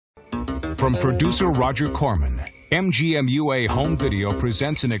From producer Roger Corman, MGMUA Home Video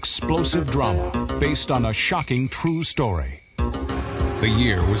presents an explosive drama based on a shocking true story. The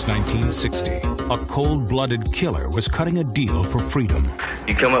year was 1960. A cold-blooded killer was cutting a deal for freedom.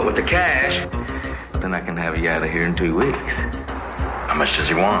 You come up with the cash, then I can have you out of here in 2 weeks. How much does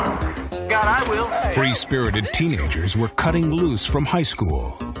he want? God, I will. Free-spirited teenagers were cutting loose from high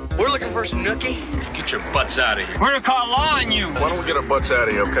school. We're looking for some nookie. Get your butts out of here. We're gonna call law on you. Why don't we get our butts out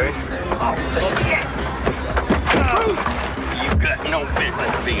of here, okay? You got no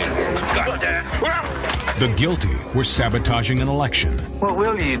business being here. You got that. The guilty were sabotaging an election. What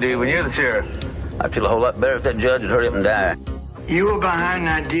will you do when you're the sheriff? I'd feel a whole lot better if that judge would hurry up and die. You were behind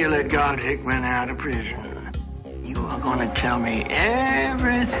that deal that got Hickman out of prison. You are going to tell me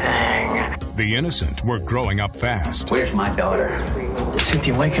everything. The innocent were growing up fast. Where's my daughter?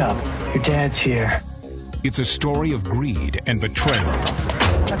 Cynthia, wake up. Your dad's here. It's a story of greed and betrayal.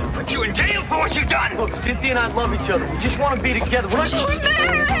 Put you in jail for what you've done. Look, Cynthia and I love each other. We just want to be together. We're not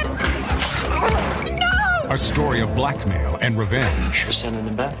A story of blackmail and revenge. They're sending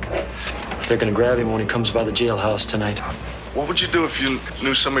him back. They're going to grab him when he comes by the jailhouse tonight. What would you do if you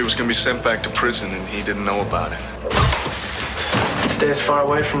knew somebody was going to be sent back to prison and he didn't know about it? Stay as far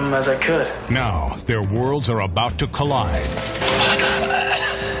away from him as I could. Now, their worlds are about to collide.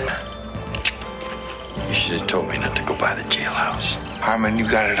 You should have told me not to go by the jailhouse. Harmon, you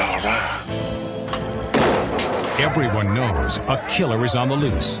got it all wrong. Everyone knows a killer is on the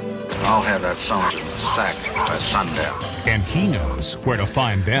loose. I'll have that someone sacked by sundown. And he knows where to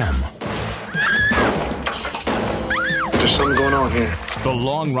find them. There's something going on here. The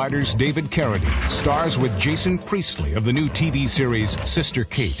Long Rider's David Carradine stars with Jason Priestley of the new TV series Sister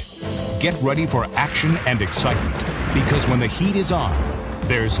Kate. Get ready for action and excitement, because when the heat is on,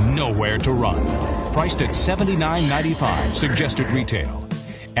 there's nowhere to run. Priced at $79.95 suggested retail.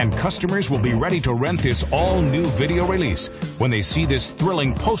 And customers will be ready to rent this all-new video release when they see this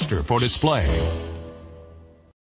thrilling poster for display.